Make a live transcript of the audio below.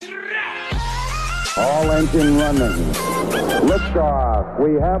All engine running. Liftoff.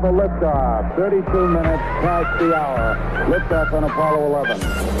 We have a liftoff. 32 minutes past the hour. Liftoff on Apollo 11. We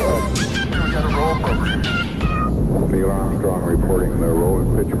got a roll program. Neil Armstrong reporting the roll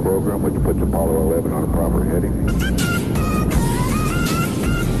and pitch program, which puts Apollo 11 on a proper heading.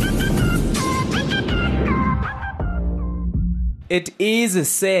 It is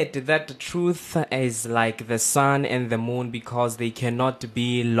said that the truth is like the sun and the moon because they cannot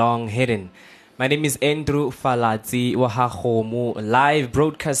be long hidden. My name is Andrew Faladzi Wahahomu, live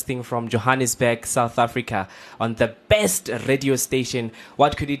broadcasting from Johannesburg, South Africa, on the best radio station.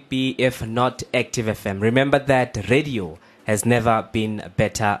 What could it be if not Active FM? Remember that radio has never been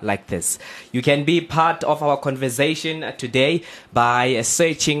better like this. You can be part of our conversation today by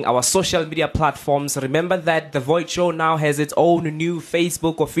searching our social media platforms. Remember that The Void Show now has its own new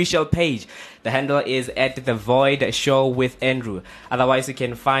Facebook official page. The handle is at The Void Show with Andrew. Otherwise, you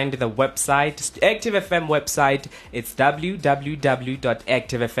can find the website, Active FM website. It's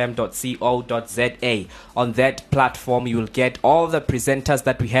www.activefm.co.za. On that platform, you will get all the presenters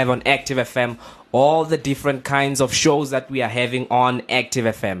that we have on Active FM, all the different kinds of shows that we are having on Active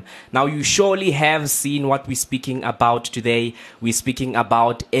FM. Now, you surely have seen what we're speaking about today. We're speaking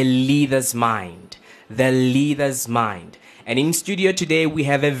about a leader's mind. The leader's mind. And in studio today, we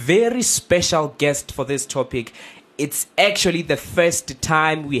have a very special guest for this topic. It's actually the first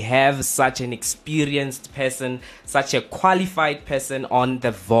time we have such an experienced person, such a qualified person on The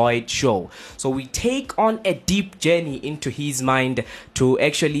Void Show. So we take on a deep journey into his mind to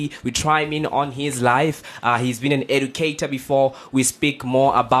actually, we chime in on his life. He's been an educator before. We speak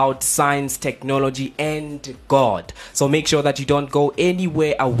more about science, technology, and God. So make sure that you don't go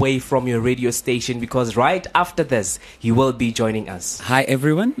anywhere away from your radio station because right after this, he will be joining us. Hi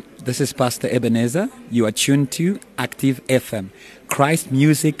everyone. This is Pastor Ebenezer. You are tuned to Active FM. Christ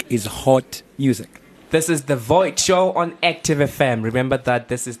music is hot music. This is The Void Show on Active FM. Remember that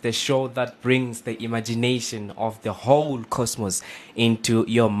this is the show that brings the imagination of the whole cosmos into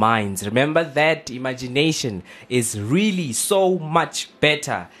your minds. Remember that imagination is really so much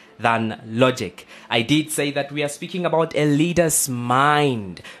better than logic. I did say that we are speaking about a leader's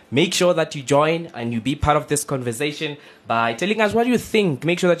mind. Make sure that you join and you be part of this conversation by telling us what you think.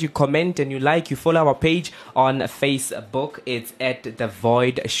 Make sure that you comment and you like, you follow our page on Facebook. It's at The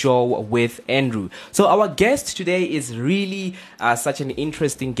Void Show with Andrew. So our guest today is really such an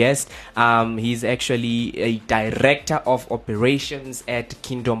interesting guest. He's actually a director of operations at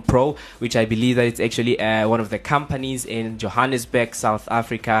Kingdom Pro, which I believe that it's actually one of the companies in Johannesburg, South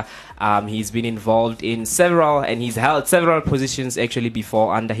Africa. He's been involved in several, and he's held several positions actually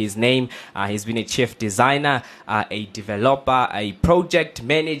before under his name. He's been a chief designer, a developer, a project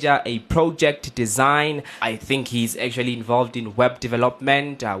manager, a project design. I think he's actually involved in web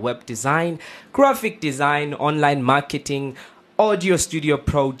development, web design, graphic design, online marketing, audio studio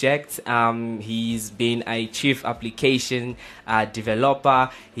projects. He's been a chief application developer.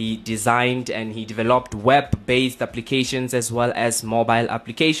 He designed and he developed web-based applications as well as mobile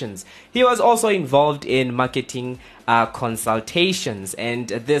applications. He was also involved in marketing consultations, and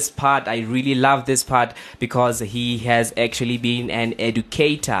this part, I really love this part because he has actually been an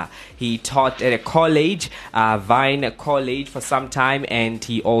educator. He taught at a college, Vine College, for some time, and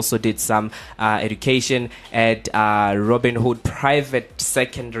he also did some education at Robin Hood Private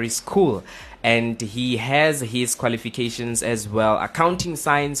Secondary School. And he has his qualifications as well, accounting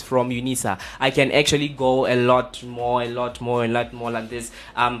science from UNISA. I can actually go a lot more like this.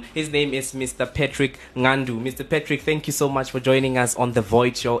 His name is Mr. Patrick Ngandu. Mr. Patrick, thank you so much for joining us on The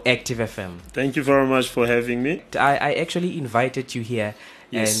Void Show, Active FM. Thank you very much for having me. I actually invited you here,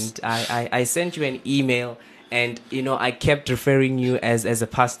 yes. And I sent you an email. And, you know, I kept referring you as a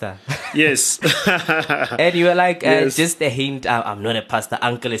pastor. Yes. And you were like, yes. Just a hint, I'm not a pastor.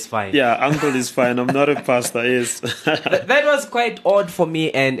 Uncle is fine. Yeah, uncle is fine. I'm not a pastor, yes. That was quite odd for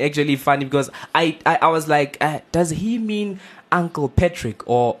me and actually funny because I was like, does he mean Uncle Patrick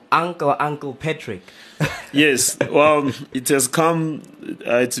or Uncle Patrick? Yes. Well, it has come,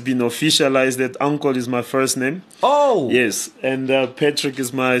 it's been officialized that uncle is my first name. Oh. Yes. And Patrick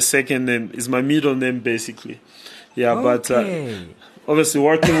is my second name, is my middle name basically. Yeah, okay. But obviously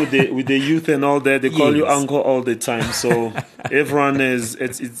working with the youth and all that, they call you uncle all the time. So everyone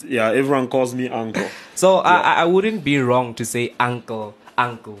everyone calls me uncle. So yeah. I wouldn't be wrong to say Uncle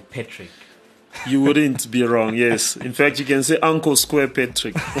Patrick. You wouldn't be wrong, yes. In fact, you can say Uncle Square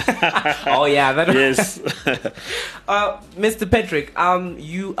Patrick. Oh, yeah. Yes. Mr. Patrick,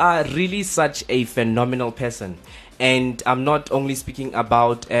 you are really such a phenomenal person. And I'm not only speaking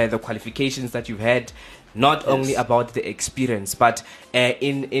about the qualifications that you've had, not only about the experience, but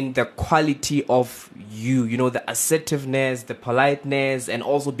in the quality of you, the assertiveness, the politeness, and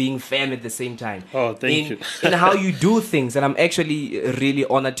also being firm at the same time. Oh, thank you. In how you do things, and I'm actually really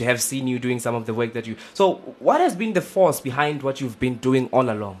honored to have seen you doing some of the work that you. So, what has been the force behind what you've been doing all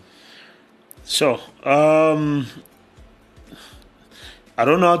along? Sure. I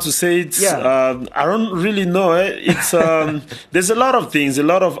don't know how to say it. Yeah. I don't really know. It's there's a lot of things, a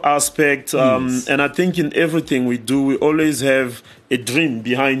lot of aspects, and I think in everything we do, we always have a dream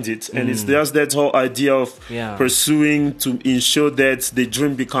behind it, and it's just that whole idea of pursuing to ensure that the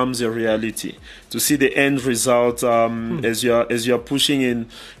dream becomes a reality. To see the end result as you're pushing in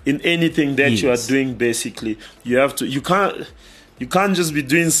anything that you are doing. Basically, you can't just be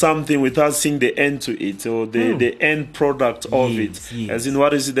doing something without seeing the end to it, or the end product of it, as in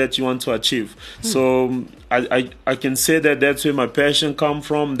what is it that you want to achieve. So I can say that that's where my passion come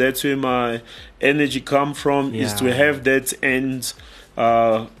from, that's where my energy come from, is to have that end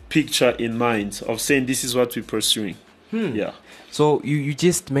picture in mind of saying this is what we're pursuing. Yeah. So you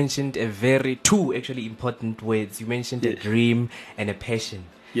just mentioned two actually important words. You mentioned a dream and a passion.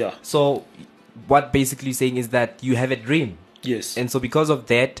 Yeah. So what basically saying is that you have a dream. Yes. And so because of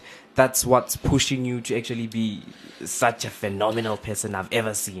that, that's what's pushing you to actually be such a phenomenal person I've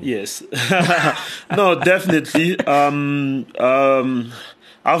ever seen. Yes. No, definitely.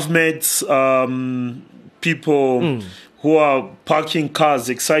 I've met people who are parking cars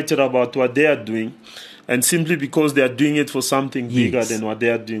excited about what they are doing, and simply because they are doing it for something bigger than what they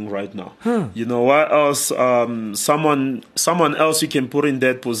are doing right now. What else? Someone else you can put in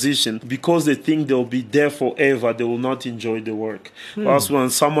that position, because they think they'll be there forever, they will not enjoy the work. Whilst when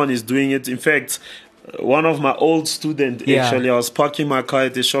someone is doing it, in fact, one of my old students, actually, I was parking my car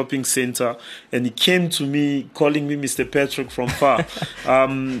at the shopping center, and he came to me calling me Mr. Patrick from far.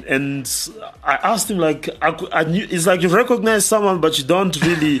 And I asked him, like, I knew, it's like you recognize someone, but you don't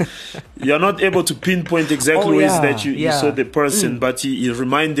really, you're not able to pinpoint exactly where it is that you saw the person. But he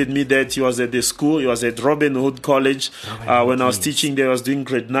reminded me that he was at the school, he was at Robin Hood College when I was teaching there, I was doing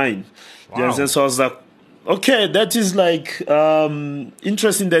grade 9. Wow. And so I was like, okay, that is like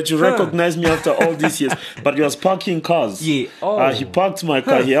interesting that you recognize me after all these years. But he was parking cars. Yeah. He parked my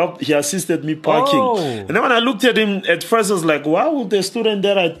car. He assisted me parking. And then when I looked at him, at first I was like, why would the student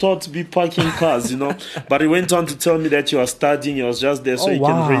that I taught be parking cars, But he went on to tell me that he was studying. He was just there so he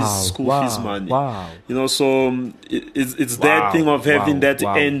can raise school fees money. So it's that thing of having that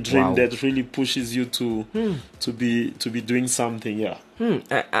end dream that really pushes you to be doing something.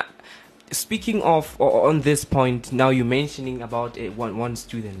 Speaking of, on this point, now you're mentioning about one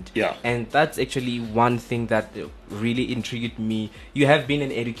student. Yeah. And that's actually one thing that really intrigued me. You have been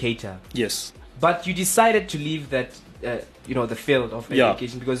an educator. Yes. But you decided to leave that, the field of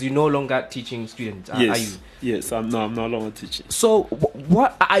education because you're no longer teaching students, are you? Yes, I'm no longer teaching. So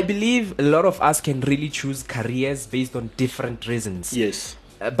what I believe a lot of us can really choose careers based on different reasons. Yes.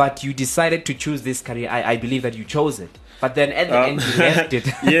 But you decided to choose this career. I believe that you chose it. But then at the end you left it.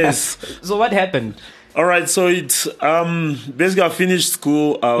 Yes. So what happened? All right, so it's basically I finished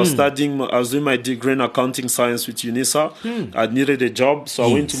school. I was doing my degree in accounting science with UNISA. I needed a job, so I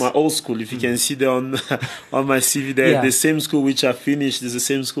went to my old school. If you can see there on my CV there, the same school which I finished is the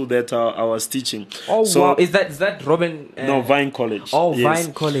same school that I was teaching. Oh, so, wow. Is that Robin? No, Vine College. Oh, yes.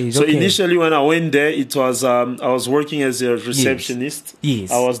 Vine College. So initially when I went there, it was I was working as a receptionist.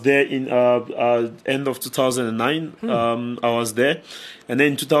 Yes. I was there in end of 2009. I was there. And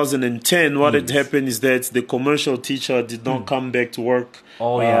then in 2010, what had happened is that the commercial teacher did not come back to work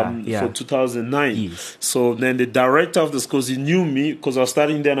for 2009. Yes. So then the director of the school, he knew me because I was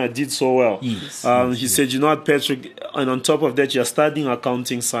studying there and I did so well. He said, what, Patrick, and on top of that, you're studying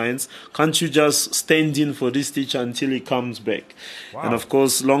accounting science. Can't you just stand in for this teacher until he comes back? Wow. And of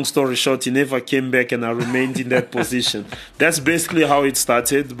course, long story short, he never came back and I remained in that position. That's basically how it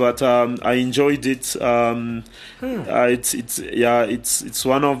started, but I enjoyed it. It's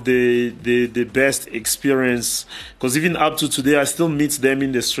one of the best experience because even up to today I still meet them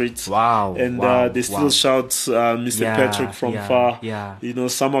in the streets. Wow. And they still shout Mr. Patrick from far.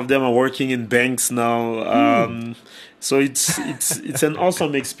 Some of them are working in banks now. So it's an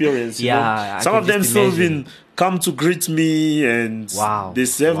awesome experience. Some of them still even come to greet me and they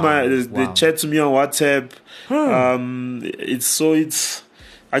they chat to me on WhatsApp.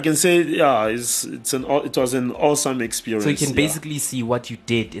 I can say, it was an awesome experience. So you can basically see what you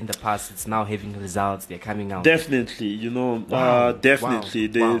did in the past. It's now having results. They're coming out. Definitely, definitely.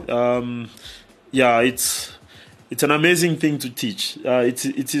 it's an amazing thing to teach.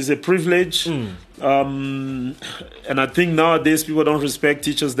 It is a privilege, and I think nowadays people don't respect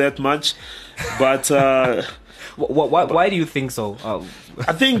teachers that much. But why do you think so?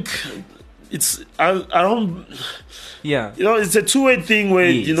 I think I don't. Yeah. It's a two-way thing where,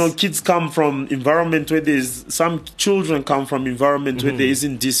 Yes. kids come from environment where some children come from environment where there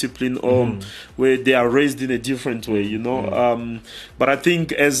isn't discipline or where they are raised in a different way, But I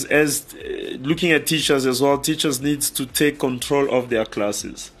think as looking at teachers as well, teachers needs to take control of their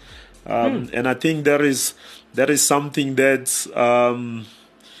classes. And I think that is something that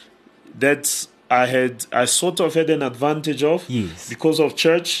I sort of had an advantage of Yes. because of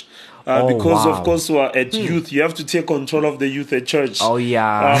church. Because of course we are at youth, you have to take control of the youth at church. Oh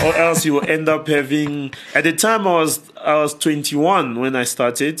yeah. Or else you will end up having. At the time I was 21 when I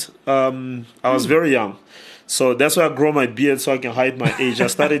started. I was very young, so that's why I grow my beard so I can hide my age. I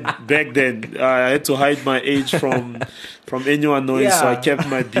started back then. I had to hide my age from anyone knowing, so I kept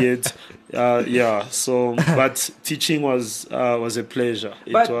my beard. So but teaching was a pleasure.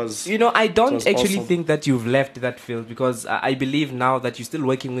 But it was I don't was actually awesome. think that you've left that field, because I believe now that you're still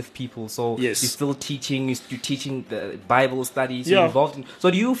working with people. So Yes. you're still teaching. You're teaching the Bible studies. Yeah. You're involved in.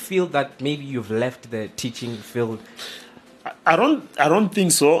 So do you feel that maybe you've left the teaching field? I don't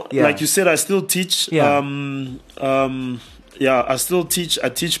think so. Yeah. Like you said, I still teach. Yeah. I still teach. I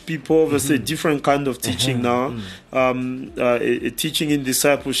teach people, obviously, different kind of teaching now. Teaching in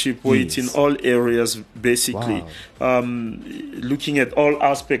discipleship, where it's in Yes. all areas, basically. Looking at all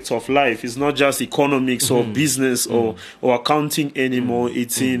aspects of life. It's not just economics or business or accounting anymore.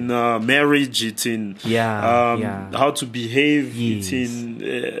 It's in marriage. It's in how to behave. Yes. It's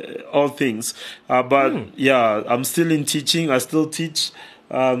in all things. I'm still in teaching. I still teach.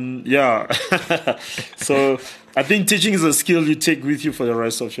 So I think teaching is a skill you take with you for the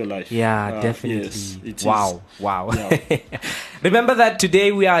rest of your life. Yeah, definitely. Yes, it Wow. is. Yeah. Remember that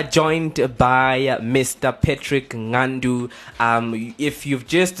today we are joined by Mr. Patrick Ngandu. If you've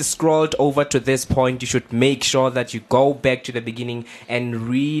just scrolled over to this point, you should make sure that you go back to the beginning and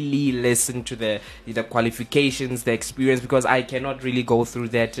really listen to the qualifications, the experience, because I cannot really go through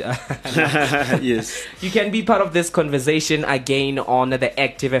that. Yes. You can be part of this conversation again on the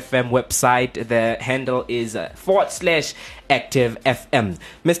Active FM website. The handle is /Active FM.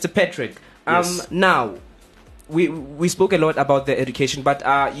 Mr. Patrick, Yes. now we spoke a lot about the education, but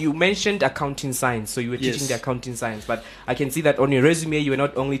you mentioned accounting science. So you were teaching Yes. the accounting science, but I can see that on your resume you were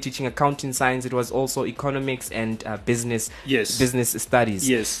not only teaching accounting science, it was also economics and business studies.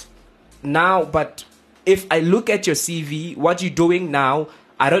 Yes. Now, but if I look at your CV, what you're doing now,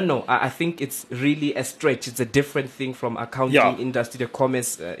 I don't know. I think it's really a stretch. It's a different thing from accounting, industry, the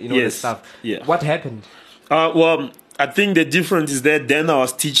commerce, the Yes. stuff. Yeah. What happened? Well, I think the difference is that then I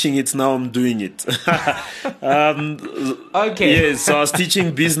was teaching it, now I'm doing it. Okay. Yes, so I was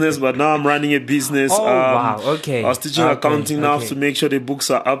teaching business, but now I'm running a business. Oh, wow. Okay. I was teaching Okay, accounting now okay. to make sure the books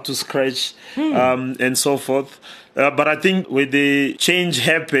are up to scratch, and so forth. But I think when the change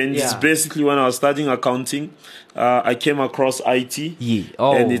happened, it's Yeah. basically when I was studying accounting, I came across IT. Yeah.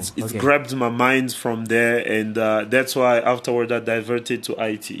 Oh, And it's okay. grabbed my mind from there, and that's why afterward I diverted to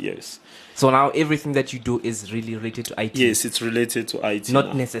IT. Yes. So now everything that you do is really related to IT. Yes, it's related to IT. Not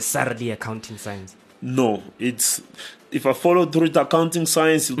now. necessarily accounting science. No, it's if I follow through the accounting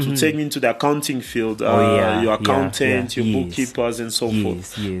science, it will take me into the accounting field. Your accountant, your yes. bookkeepers, and so Yes,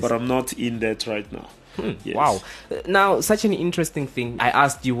 forth. yes. But I'm not in that right now. Yes. Wow. Now, such an interesting thing. I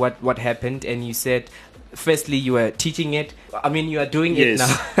asked you what happened, and you said, firstly, you were teaching it. I mean, you are doing it Yes.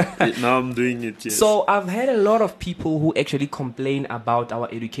 now. Now I'm doing it. Yes. So I've had a lot of people who actually complain about our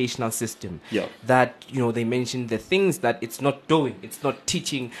educational system. Yeah. That, they mention the things that it's not doing. It's not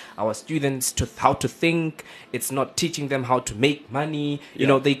teaching our students how to think. It's not teaching them how to make money.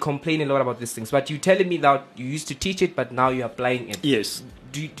 Yeah. They complain a lot about these things. But you're telling me that you used to teach it, but now you're applying it. Yes.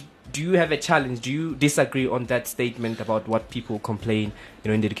 Do you have a challenge? Do you disagree on that statement about what people complain,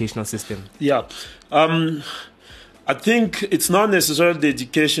 in the educational system? Yeah. I think it's not necessarily the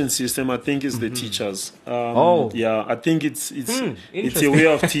education system. I think it's the teachers. Yeah. I think it's a way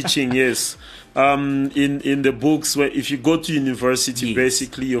of teaching. Yes. In the books, where if you go to university, Yes.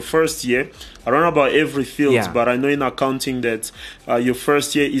 basically your first year, I don't know about every field, Yeah. but I know in accounting that your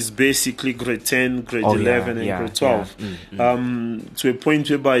first year is basically grade 10, grade 11, and grade 12. To a point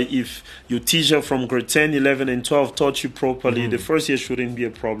whereby if your teacher from grade 10, 11, and 12 taught you properly, the first year shouldn't be a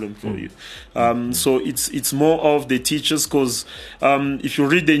problem for you. So it's more of the teachers, because if you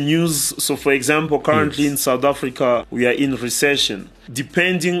read the news, so for example, currently in South Africa, we are in recession.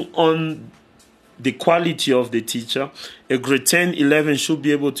 Depending on the quality of the teacher, a grade 10, 11 should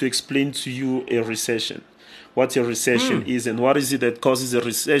be able to explain to you a recession. what a recession is and what is it that causes a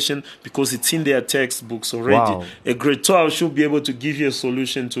recession, because it's in their textbooks already. Wow. A grade 12 should be able to give you a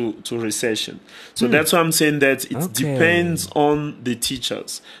solution to recession. So that's why I'm saying that it Okay. depends on the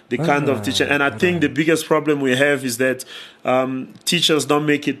teachers, the kind of teacher. And I think the biggest problem we have is that teachers don't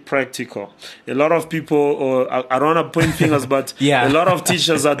make it practical. A lot of people, or I don't want to point fingers, but Yeah. a lot of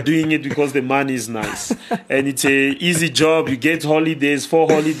teachers are doing it because the money is nice. And it's a easy job. You get holidays, 4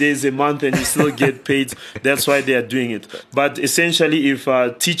 holidays a month, and you still get paid. That's why they are doing it. But essentially, if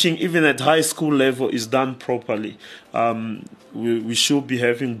teaching, even at high school level, is done properly, we should be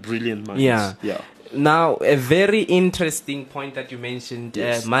having brilliant minds. Yeah. Now, a very interesting point that you mentioned,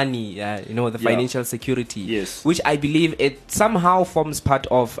 money, the financial security, Yes. which I believe it somehow forms part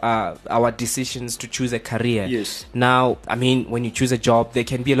of our decisions to choose a career. Yes. Now, I mean, when you choose a job, there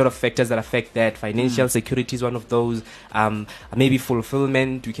can be a lot of factors that affect that. Financial security is one of those. Maybe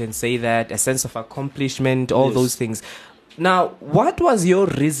fulfillment, we can say that, a sense of accomplishment, all Yes. those things. Now, what was your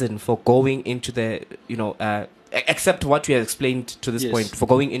reason for going into the, except what you have explained to this Yes. point, for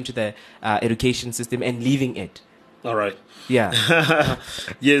going into the education system and leaving it? All right. Yeah.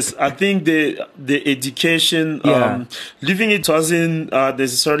 Yes, I think the education, Yeah. leaving it wasn't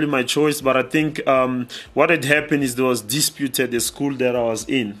necessarily my choice, but I think what had happened is there was dispute at the school that I was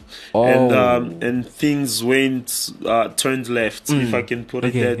in, Oh. and things turned left, if I can put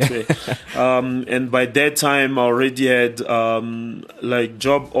it Okay. that way. And by that time, I already had like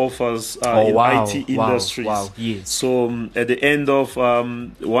job offers in wow. IT Wow. industries. Wow. Yes. So at the end of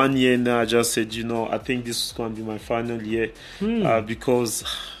 1 year now, I just said, I think this is going to be my final year, because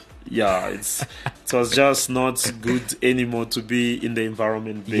it was just not good anymore to be in the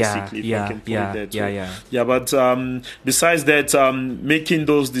environment, basically, if I can put it that way. Yeah, but besides that, making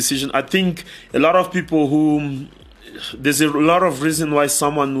those decisions, I think a lot of people there's a lot of reason why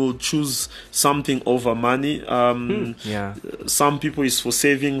someone will choose something over money. Some people is for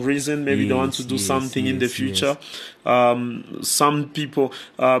saving reason. Maybe they want to do something in the future. Some people,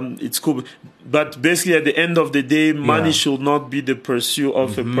 it's cool. But basically, at the end of the day, money should not be the pursuit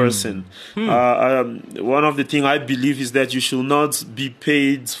of a person. One of the things I believe is that you should not be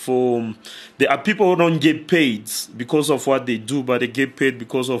paid for... There are people who don't get paid because of what they do, but they get paid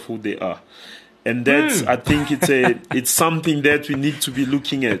because of who they are. And that's, I think it's something that we need to be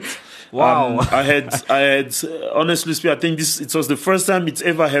looking at. Wow. I had honestly speaking, I think it was the first time it's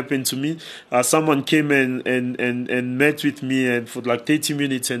ever happened to me. Someone came and met with me and for like 30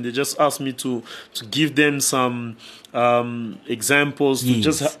 minutes, and they just asked me to give them some examples, to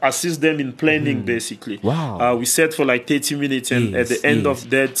just assist them in planning, basically. Wow. We sat for like 30 minutes, and at the end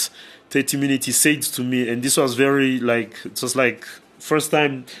of that 30 minutes, he said to me, and this was first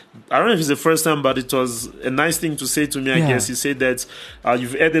time, I don't know if it's the first time, but it was a nice thing to say to me, I guess. He said that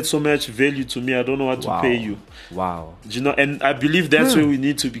you've added so much value to me, I don't know what to pay you. Wow. And I believe that's where we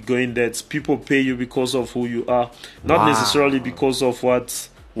need to be going, that people pay you because of who you are, not necessarily because of what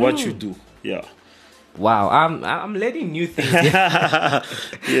you do. Yeah. Wow, I'm learning new things.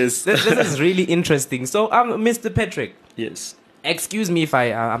 Yes. This is really interesting. So, Mr. Patrick. Yes. Excuse me if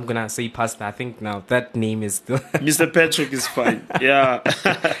I'm gonna say Pastor. I think now that name is still Mr. Patrick is fine. Yeah.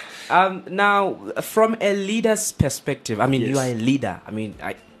 Now, from a leader's perspective, I mean, you are a leader. I mean,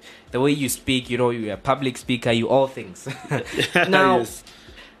 the way you speak, you're a public speaker. You all things. Now,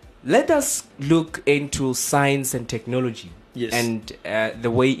 let us look into science and technology. Yes. And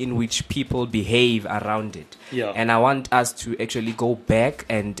the way in which people behave around it. Yeah. And I want us to actually go back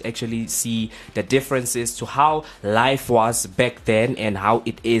and actually see the differences to how life was back then and how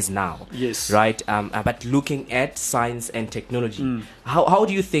it is now. Yes. Right? But looking at science and technology, how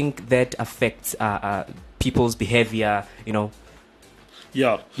do you think that affects people's behavior,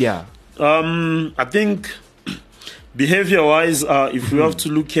 Yeah. Yeah. I think behavior-wise, if we have to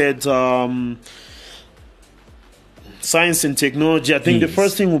look at science and technology, I think the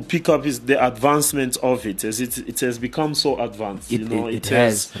first thing we'll pick up is the advancement of it, as it has become so advanced. It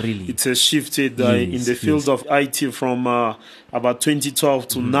has really. It has shifted in the field of IT from about 2012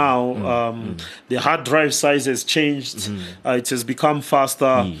 to now. The hard drive size has changed. It has become faster.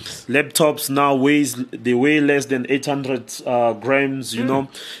 Laptops now weigh less than 800 grams. In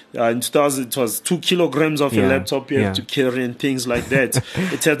 2000 it was 2 kilograms of a laptop you have to carry and things like that.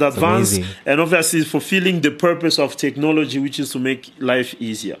 It has advanced, and obviously fulfilling the purpose of technology, which is to make life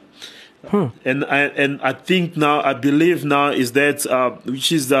easier. And I think now, I believe now is that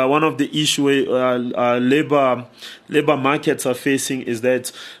which is one of the issue labor markets are facing, is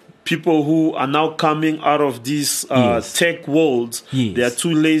that people who are now coming out of this Yes. tech world, Yes. they are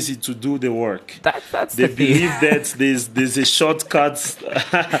too lazy to do the work. That's They the thing. believe that there's a shortcut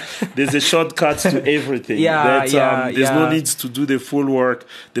there's a shortcut to everything. Yeah, That there's no yeah. need to do the full work.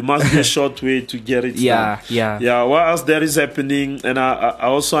 There must be a short way to get it Yeah, done. yeah. What else there is happening? And I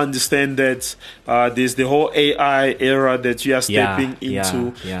also understand that there's the whole AI era that you are Yeah, stepping yeah,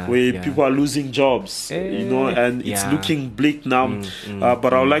 into, yeah, where yeah. people are losing jobs. And it's yeah. looking bleak now.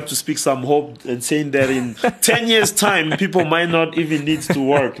 But I would like to speak some hope and saying that in 10 years' time, people might not even need to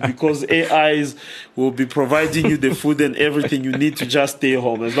work because AIs will be providing you the food and everything you need to just stay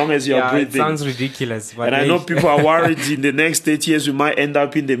home as long as you're Yeah, it breathing. sounds ridiculous. But And I know people are worried in the next 8 years we might end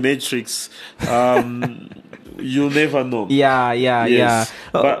up in the Matrix. You'll never know. Yeah, yeah, Yes.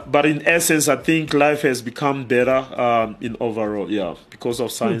 yeah. But in essence, I think life has become better in overall, because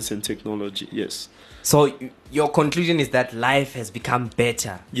of science and technology. Yes. So your conclusion is that life has become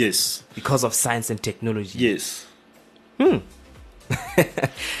better Yes. because of science and technology. Yes.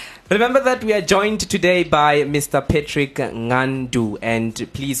 Remember that we are joined today by Mr. Patrick Ngandu, and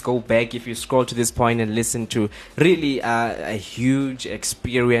please go back if you scroll to this point and listen to really a huge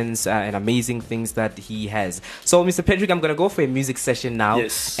experience and amazing things that he has. So, Mr. Patrick, I'm going to go for a music session now,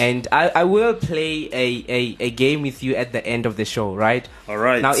 Yes. and I will play a game with you at the end of the show, right? All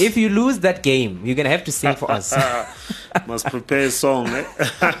right. Now, if you lose that game, you're going to have to sing for us. Must prepare a song, eh?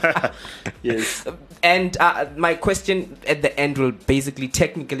 Yes. And my question at the end will basically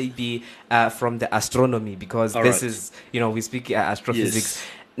technically be from the astronomy, because All this right. is, we speak astrophysics. Yes.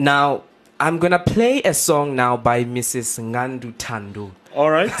 Now, I'm going to play a song now by Mrs. Ngandu Thando.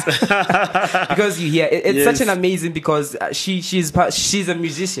 All right. Because you hear, it's Yes. such an amazing, because she's a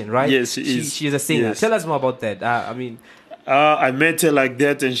musician, right? Yes, she is. She's a singer. Yes. Tell us more about that. I met her like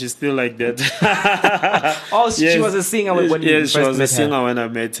that, and she's still like that. She Yes. was a singer when you Yes, first she was met a singer her. when I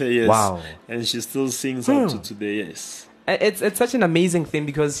met her. Yes. Wow. And she still sings up to today. Yes. It's such an amazing thing,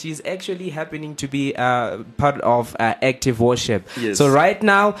 because she's actually happening to be part of Active Worship. Yes. So right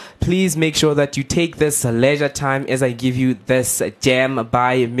now, please make sure that you take this leisure time as I give you this jam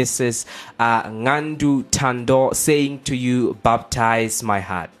by Mrs. Ngandu Thando, saying to you, "Baptize my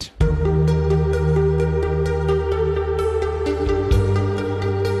heart."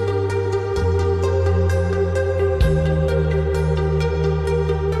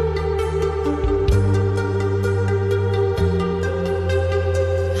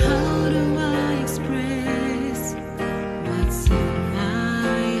 How do I express what's in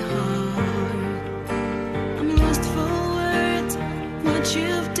my heart? I'm lost for words, what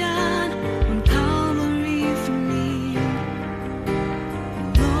you've done on Calvary for me.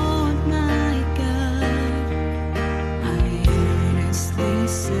 Lord my God, I earnestly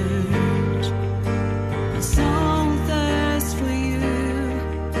search. My soul thirsts for you,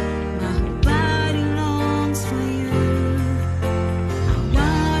 my whole body longs for you. I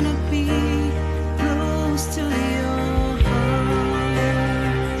wanna be close to your heart.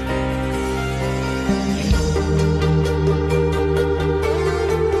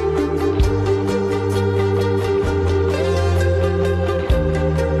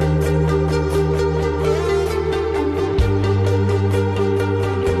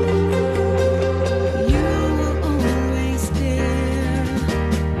 You were always there,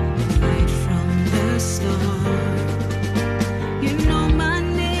 right from the start. You know my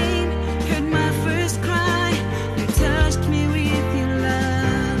name, heard my first cry. You touched me with your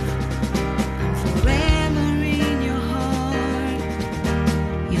love. I'm forever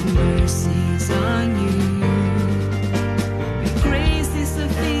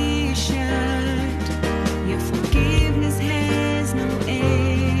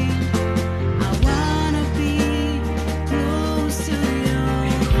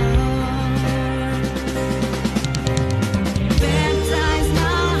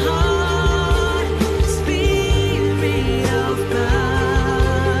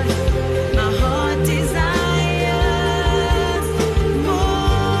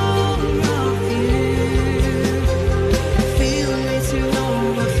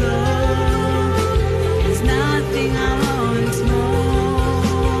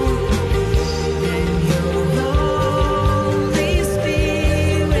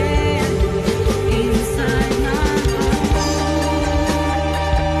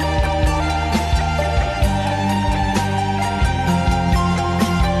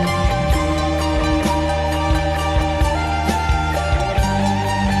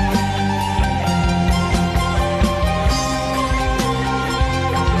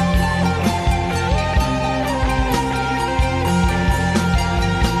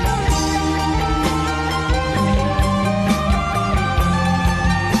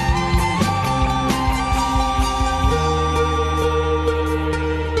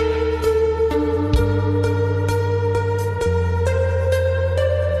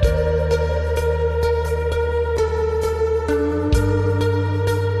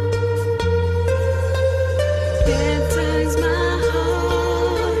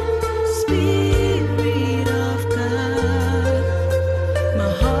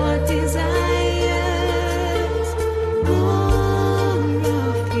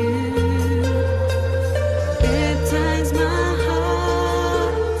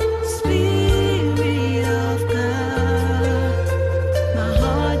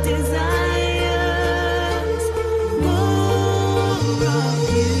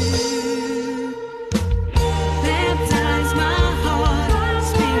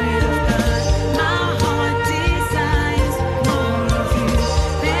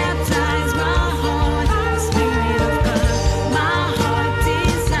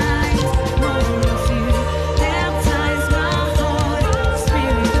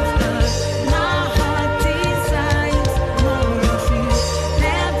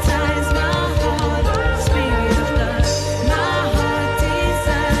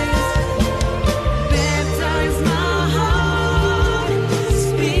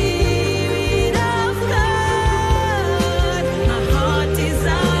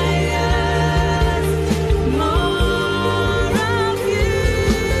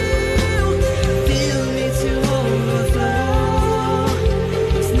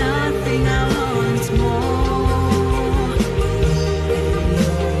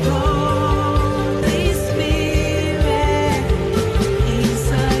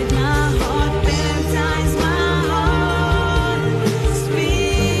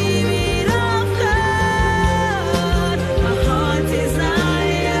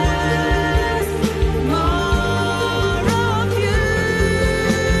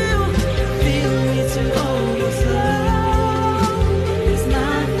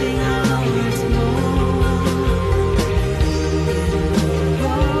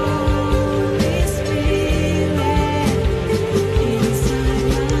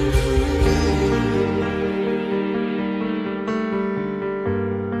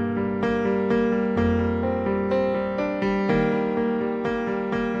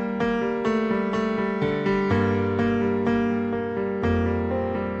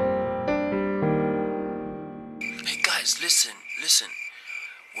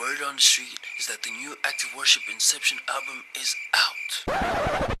Active Worship Inception album is out.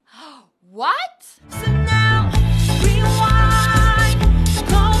 What? So now, rewind,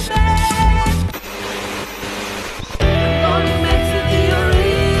 go back. I'm going back to the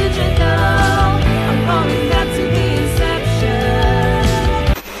original. I'm going back to the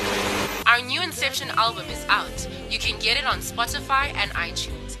inception. Our new Inception album is out. You can get it on Spotify and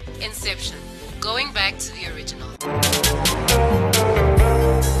iTunes. Inception, going back to the original.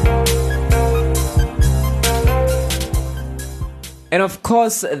 And of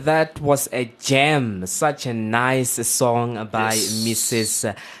course, that was a gem, such a nice song by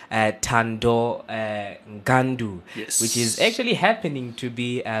Mrs. Tando Ngandu, which is actually happening to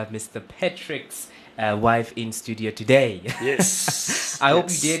be Mr. Patrick's wife in studio today. Yes. I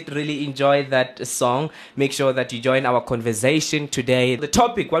hope you did really enjoy that song. Make sure that you join our conversation today. The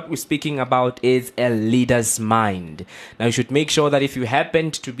topic, what we're speaking about, is a leader's mind. Now, you should make sure that if you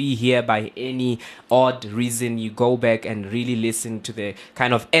happened to be here by any odd reason, you go back and really listen to the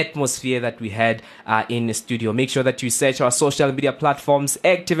kind of atmosphere that we had in the studio. Make sure that you search our social media platforms,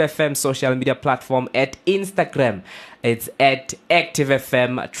 Active FM social media platform, at Instagram. It's at Active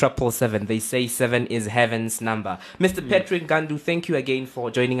FM 777. They say 7 is heaven's number. Mr. Patrick Ngandu, thank you again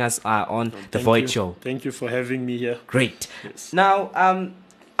for joining us on The Void Show. Thank you for having me here. Great. Yes. Now,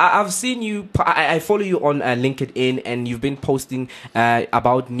 I've seen you, I follow you on LinkedIn, and you've been posting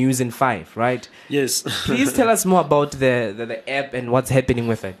about News in 5, right? Yes. Please tell us more about the app and what's happening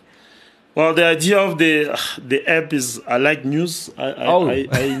with it. Well, the idea of the app is I like news.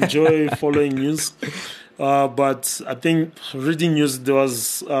 I enjoy following news. But I think reading news,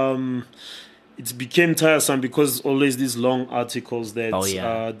 it became tiresome because always these long articles that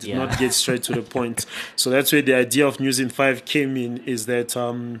did not get straight to the point. So that's where the idea of News in 5 came in, is that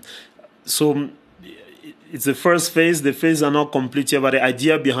so it's the first phase. The phase are not complete yet, but the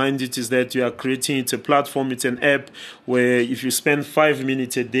idea behind it is that you are creating, it's a platform, it's an app where if you spend 5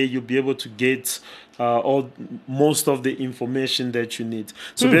 minutes a day, you'll be able to get most of the information that you need.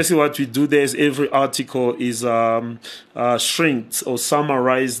 So basically what we do there is every article is shrinked or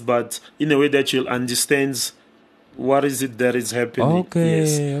summarized, but in a way that you'll understand what is it that is happening.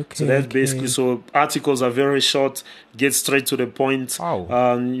 So that's basically, so articles are very short, get straight to the point.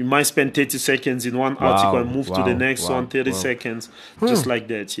 You might spend 30 seconds in one article and move to the next one, 30 seconds, just like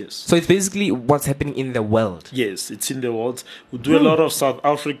that. Yes. So it's basically what's happening in the world. Yes, it's in the world. We do a lot of South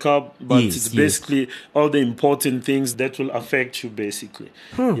Africa, but it's basically all the important things that will affect you, basically.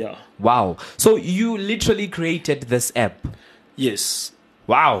 Yeah. Wow. So you literally created this app? Yes.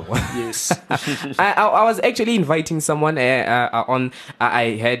 Wow. Yes. I was actually inviting someone on. I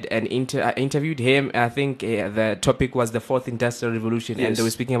had I interviewed him. I think the topic was the fourth industrial revolution, and they were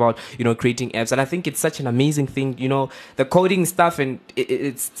speaking about creating apps. And I think it's such an amazing thing. The coding stuff, and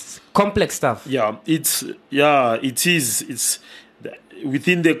it's complex stuff. Yeah, it is. It's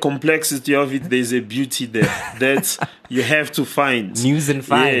within the complexity of it, there's a beauty there that you have to find. News in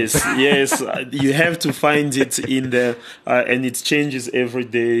 5. Yes, you have to find it in there, and it changes every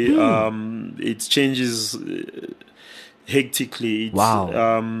day. It changes hectically.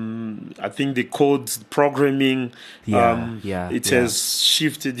 I think the code programming, it has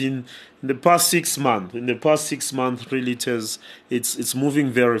shifted in the past 6 months. In the past 6 months, really, it's moving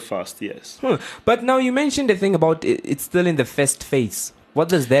very fast. Yes. But now you mentioned the thing about it's still in the first phase. What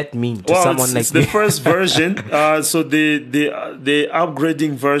does that mean to someone like it's me? The first version. So the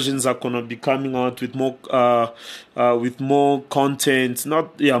upgrading versions are gonna be coming out with more content.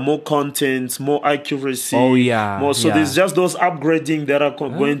 More content, more accuracy. More. So there's just those upgrading that are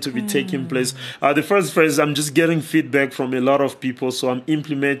going to be taking place. The first phase, I'm just getting feedback from a lot of people, so I'm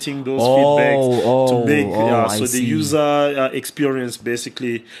implementing those feedbacks to make the user experience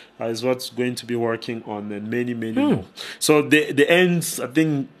basically is what's going to be working on, and many more. So the ends, I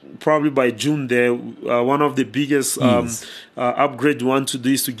think probably by June there, one of the biggest upgrade we want to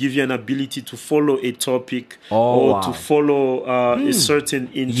do is to give you an ability to follow a topic to follow a certain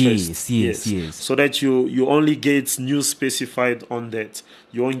interest. Yes. So that you only get news specified on that.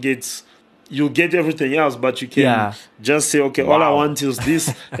 You'll get everything else, but you can just say, okay, all I want is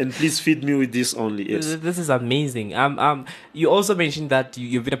this, and please feed me with this only. Yes. This is amazing. You also mentioned that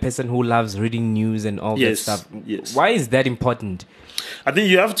you've been a person who loves reading news and all that stuff. Yes. Why is that important? I think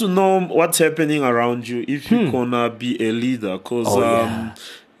you have to know what's happening around you if you're gonna be a leader, because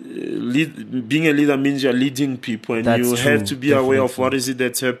being a leader means you're leading people, and That's you true, have to be aware of definitely. what is it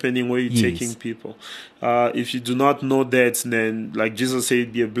that's happening, where you're Yes. taking people. If you do not know that, then like Jesus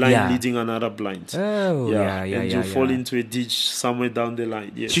said, be a blind Yeah. leading another blind. Oh, yeah, and you fall into a ditch somewhere down the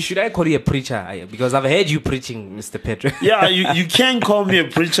line. Yes. Should I call you a preacher? Because I've heard you preaching, Mr. Pedro. Yeah, you can call me a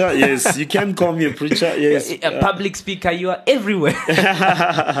preacher. Yes, you can call me a preacher. Yes, A public speaker, you are everywhere.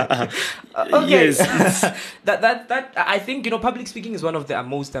 Okay. Yes, that I think, public speaking is one of the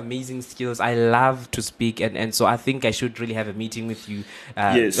most amazing skills. I love to speak, and so I think I should really have a meeting with you.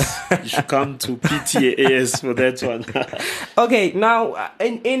 yes. You should come to PTAS for that one. Okay, now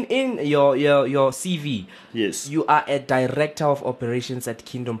in your CV, Yes. you are a director of operations at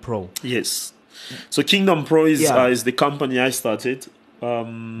Kingdom Pro. Yes. So Kingdom Pro is Yeah. is the company I started.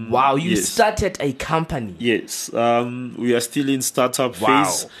 Wow, you yes. started a company. Yes, we are still in startup Wow.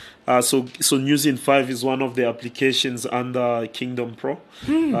 phase. So News in 5 is one of the applications under Kingdom Pro.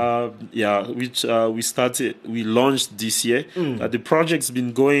 Which we launched this year. The project's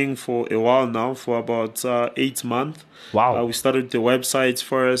been going for a while now, for about 8 months. Wow. We started the website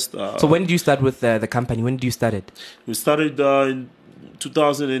first. So when did you start with the company? When did you start it? We started in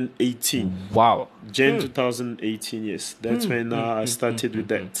 2018. Wow. Jan 2018, yes. That's when I started with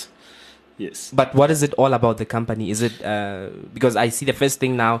that. Yes. But what is it all about, the company? Is it because I see the first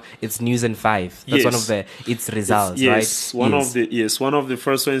thing now, it's News in 5. That's one of its results, yes, right? One of the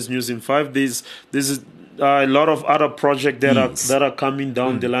first ones, News in 5. There's a lot of other projects that are coming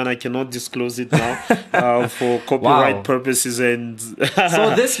down the line. I cannot disclose it now for copyright purposes, and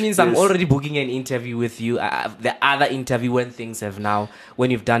so this means I'm Yes. already booking an interview with you. The other interview when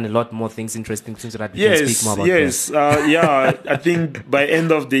you've done a lot more things, interesting things, so that we can speak more about them. I think by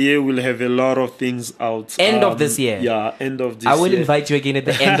end of the year we'll have a lot of things out. End of this year. Yeah, end of this I will year. invite you again at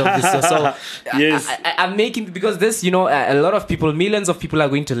the end of this year. So Yes. I'm making, because this, a lot of people, millions of people are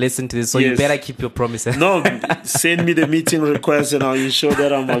going to listen to this. So you Yes. better keep your promises. No, send me the meeting request and I'll ensure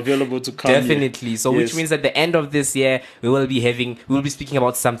that I'm available to come. Definitely. So which Yes. means at the end of this year we will be speaking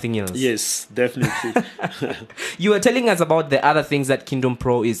about something else. Yes, definitely. You were telling us about the other things that Kingdom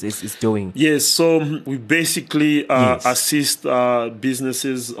Pro is doing. Yes, so we basically Yes. assist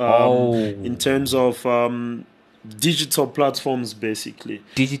businesses in terms of digital platforms, basically.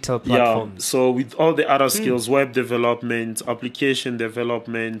 Digital platforms. Yeah, so with all the other skills, web development, application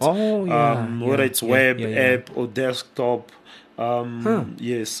development, whether it's web, app, or desktop.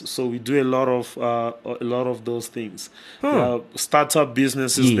 Yes, so we do a lot of those things. Startup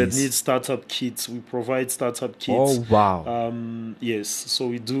businesses that need startup kits, we provide startup kits. Oh wow! Yes, so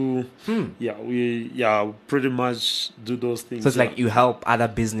we do. We pretty much do those things. So it's like you help other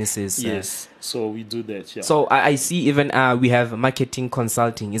businesses. Yes, so we do that. Yeah. So I see even we have marketing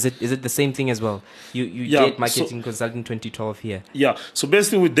consulting. Is it the same thing as well? You did marketing consulting 2012 here. Yeah. So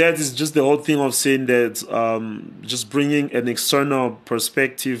basically with that is just the whole thing of saying that just bringing an external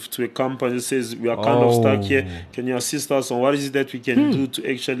perspective to a company that says we are kind of stuck here. Can you assist us on what is it that we can do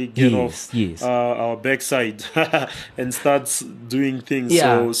to actually get off our backside and start doing things?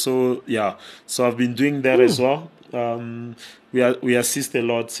 Yeah. So I've been doing that as well. We assist a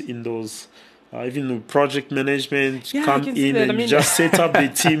lot in those. Even with project management, come in and just set up the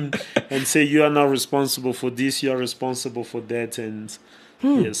team and say you are now responsible for this, you are responsible for that, and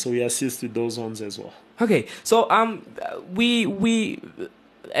so we assist with those ones as well. Okay, so we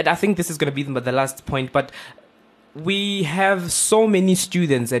and I think this is going to be the last point, but we have so many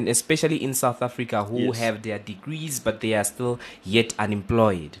students, and especially in South Africa, who have their degrees but they are still yet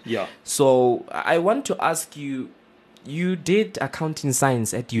unemployed. Yeah. So I want to ask you. You did accounting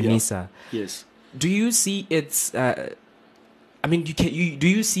science at UNISA. Yes. Do you see its? Do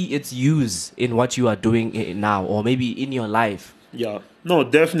you see its use in what you are doing now, or maybe in your life? Yeah. No,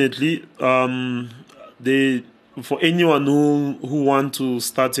 definitely. For anyone who want to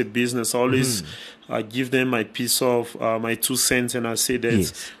start a business, I always give them my piece of my 2 cents, and I say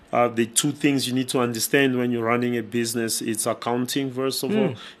that the 2 things you need to understand when you're running a business, it's accounting, first of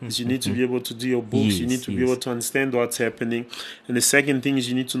all, is you need to be able to do your books, you need to be able to understand what's happening, and the second thing is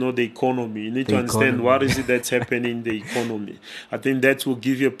you need to know the economy. You need to understand what is it that's happening in the economy. I think that will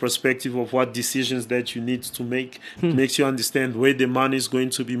give you a perspective of what decisions that you need to make. It makes you understand where the money is going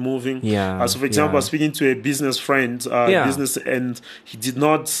to be moving. So for example, I was speaking to a business friend, and he did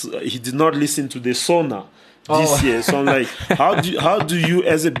not listen to the SONA. this year. So I'm like, how do you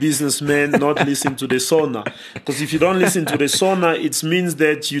as a businessman not listen to the SONA? Because if you don't listen to the SONA, it means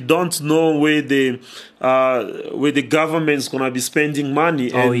that you don't know where the government's gonna be spending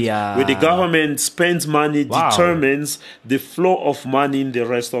money. And where the government spends money determines the flow of money in the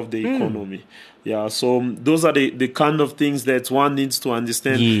rest of the economy. Yeah, so those are the kind of things that one needs to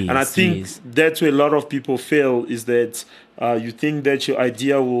understand. And I think that's where a lot of people fail, is that you think that your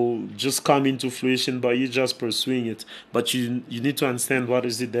idea will just come into fruition by you just pursuing it. But you need to understand what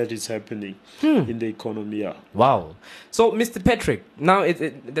is it that is happening in the economy. Yeah. Wow. So, Mr. Patrick, now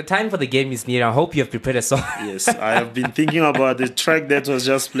the time for the game is near. I hope you have prepared a song. Yes, I have been thinking about the track that was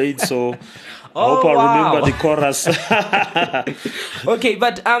just played, so I hope I remember the chorus. Okay,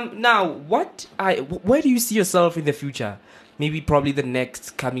 but now, where do you see yourself in the future? Maybe probably the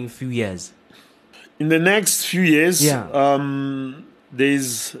next coming few years. In the next few years,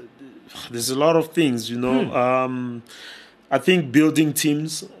 there's a lot of things, you know. I think building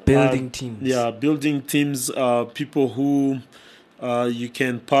teams. Building teams, people who you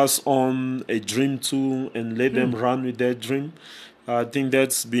can pass on a dream to and let them run with that dream. I think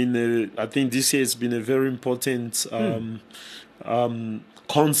this year has been a very important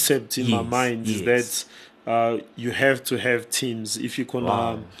concept in my mind, is that you have to have teams if you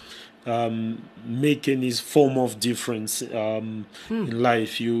can make any form of difference in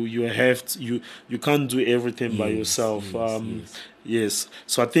life. You can't do everything by yourself. Yes.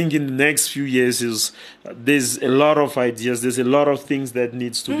 So I think in the next few years there's a lot of ideas. There's a lot of things that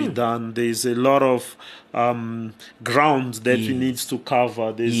needs to be done. There's a lot of ground that we need to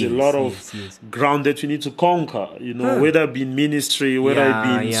cover. There's a lot of ground that we need to conquer. You know, whether it be in ministry, whether it be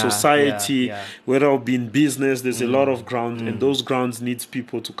in society, whether it be in business. There's a lot of ground, and those grounds needs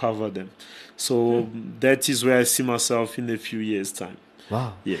people to cover them. So that is where I see myself in a few years' time.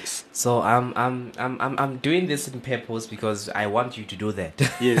 Wow. Yes. So I'm doing this in purpose because I want you to do that.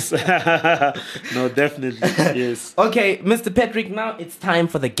 Yes. No, definitely. Yes. Okay, Mr. Patrick, now it's time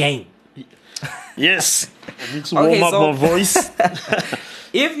for the game. Yes. I need to warm up my voice.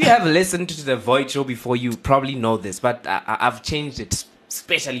 If you have listened to the Void Show before, you probably know this, but I've changed it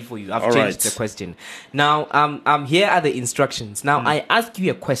especially for you. I've changed the question. Now, here are the instructions. Now, I ask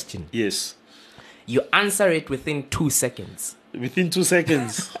you a question. Yes. You answer it within 2 seconds. Within 2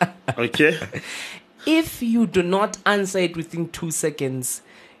 seconds. Okay. If you do not answer it within 2 seconds,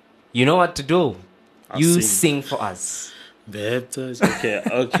 you know what to do. You sing for us.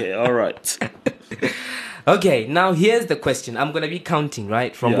 Okay, all right. Okay, now here's the question. I'm going to be counting,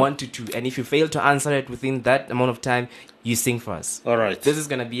 right? From 1 to 2. And if you fail to answer it within that amount of time, you sing for us. All right. This is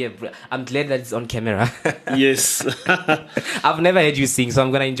going to be I'm glad that it's on camera. Yes. I've never heard you sing, so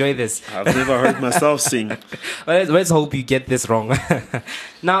I'm going to enjoy this. I've never heard myself sing. Well, let's hope you get this wrong.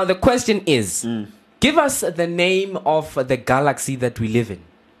 Now, the question is, give us the name of the galaxy that we live in.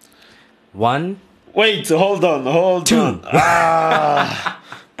 1. Wait, hold on. 2.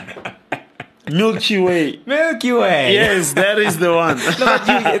 Milky Way. Milky Way. Yes, that is the one.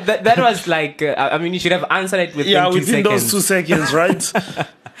 No, but that was like, I mean, you should have answered it within 2 seconds. Within those 2 seconds, right?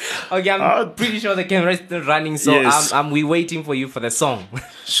 Okay, I'm pretty sure the camera is still running, so we're waiting for you for the song.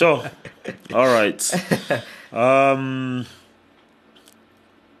 Sure. All right. All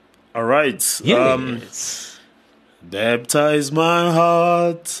right. Yes. Baptize my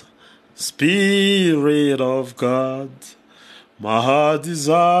heart, Spirit of God. My heart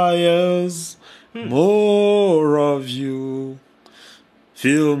desires more of you.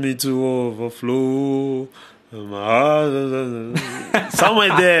 Fill me to overflow. Somewhere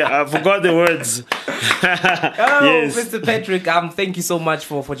there, I forgot the words. Yes. Mr. Patrick, thank you so much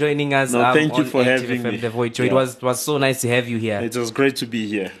for joining us. No, thank you for having me. The Void Show. It was so nice to have you here. It was great to be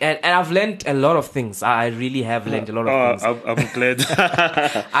here. And I've learned a lot of things. I really have learned a lot of things. I'm glad.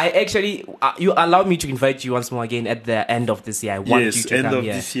 I actually, you allowed me to invite you once more again at the end of this year. I want you to end come of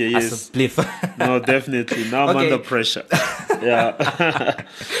here this year, as a spliff. No, definitely. Now I'm under pressure. Yeah.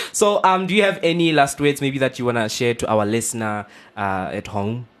 So, do you have any last words maybe that you want to share to our listener at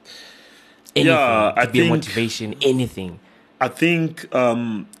home? Anything, I be a motivation, anything. I think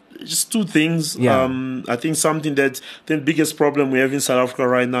just 2 things. I think something that the biggest problem we have in South Africa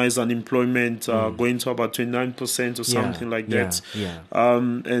right now is unemployment going to about 29% or something like that.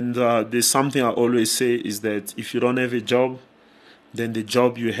 And there's something I always say is that if you don't have a job, then the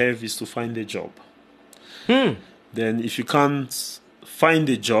job you have is to find a job. Then if you can't find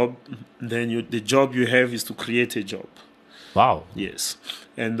a job, then the job you have is to create a job. Wow. Yes.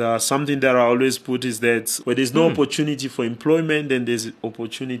 And something that I always put is that where there's no opportunity for employment, then there's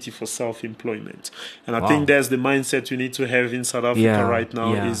opportunity for self-employment. And I think that's the mindset we need to have in South Africa right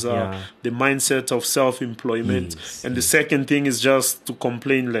now, is the mindset of self-employment. Yes, and the second thing is just to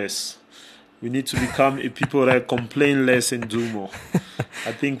complain less. We need to become a people that complain less and do more.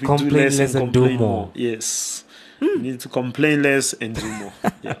 I think we do less and complain more. Yes. We need to complain less and do more.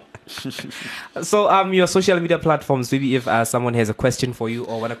 Yeah. So your social media platforms, maybe if someone has a question for you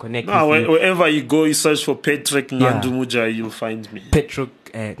or want to connect with you. Wherever you go, you search for Patrick Ngandu Mujai, you'll find me. Patrick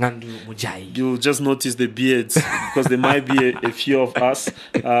Ngandu Mujai. You'll just notice the beards because there might be a few of us.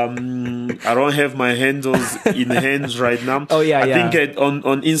 I don't have my handles in hands right now. I think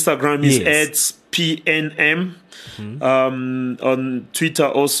on Instagram is @PNM. On Twitter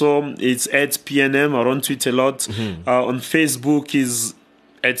also it's @PNM. I don't tweet a lot. On Facebook is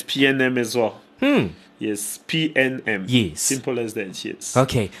 @PNM as well. Yes, PNM. Yes. Simple as that, yes.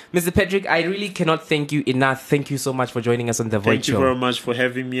 Okay. Mr. Patrick, I really cannot thank you enough. Thank you so much for joining us on The Void Show. Thank you very much for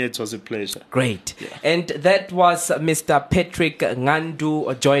having me. It was a pleasure. Great. Yeah. And that was Mr. Patrick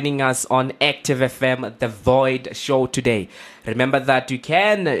Ngandu joining us on Active FM, The Void Show today. Remember that you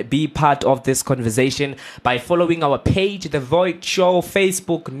can be part of this conversation by following our page, The Void Show,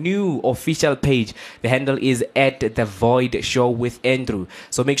 Facebook new official page. The handle is @The Void Show with Andrew.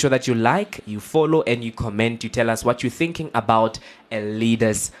 So make sure that you like, you follow, and you comment. You tell us what you're thinking about a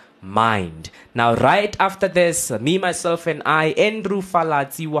leader's mind. Now, right after this, me, myself, and I, Andrew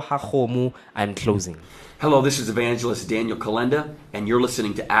Falatsi Wahahomu, I'm closing. Hello, this is Evangelist Daniel Kalenda, and you're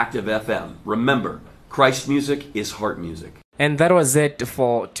listening to Active FM. Remember, Christ music is heart music. And that was it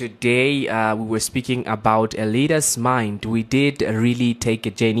for today. We were speaking about a leader's mind. We did really take a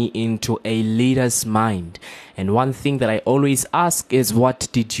journey into a leader's mind. And one thing that I always ask is, what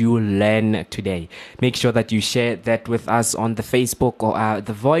did you learn today? Make sure that you share that with us on the Facebook or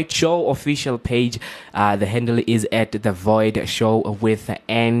The Void Show official page. The handle is @The Void Show with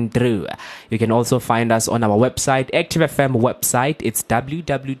Andrew. You can also find us on our website, Active FM website. It's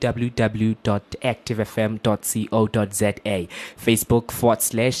www.activefm.co.za. Facebook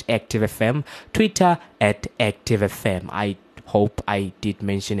 /ActiveFM. Twitter @ActiveFM. I hope I did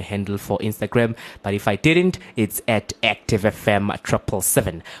mention a handle for Instagram, but if I didn't, it's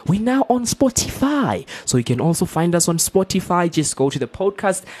 @ActiveFM777. We're now on Spotify, so you can also find us on Spotify. Just go to the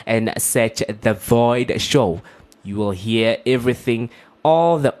podcast and search The Void Show. You will hear everything,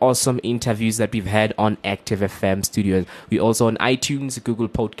 all the awesome interviews that we've had on Active FM Studios. We're also on iTunes, Google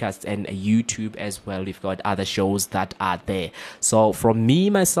Podcasts, and YouTube as well. We've got other shows that are there. So from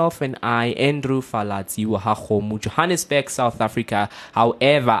me, myself, and I, Andrew Falatsi Wahahomu, Johannesburg, South Africa.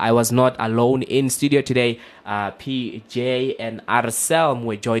 However, I was not alone in studio today. PJ and Arselm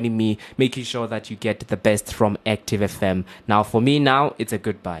were joining me, making sure that you get the best from Active FM. Now, for me now, it's a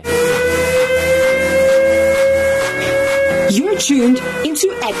goodbye. You're tuned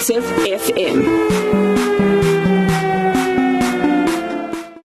into Active FM.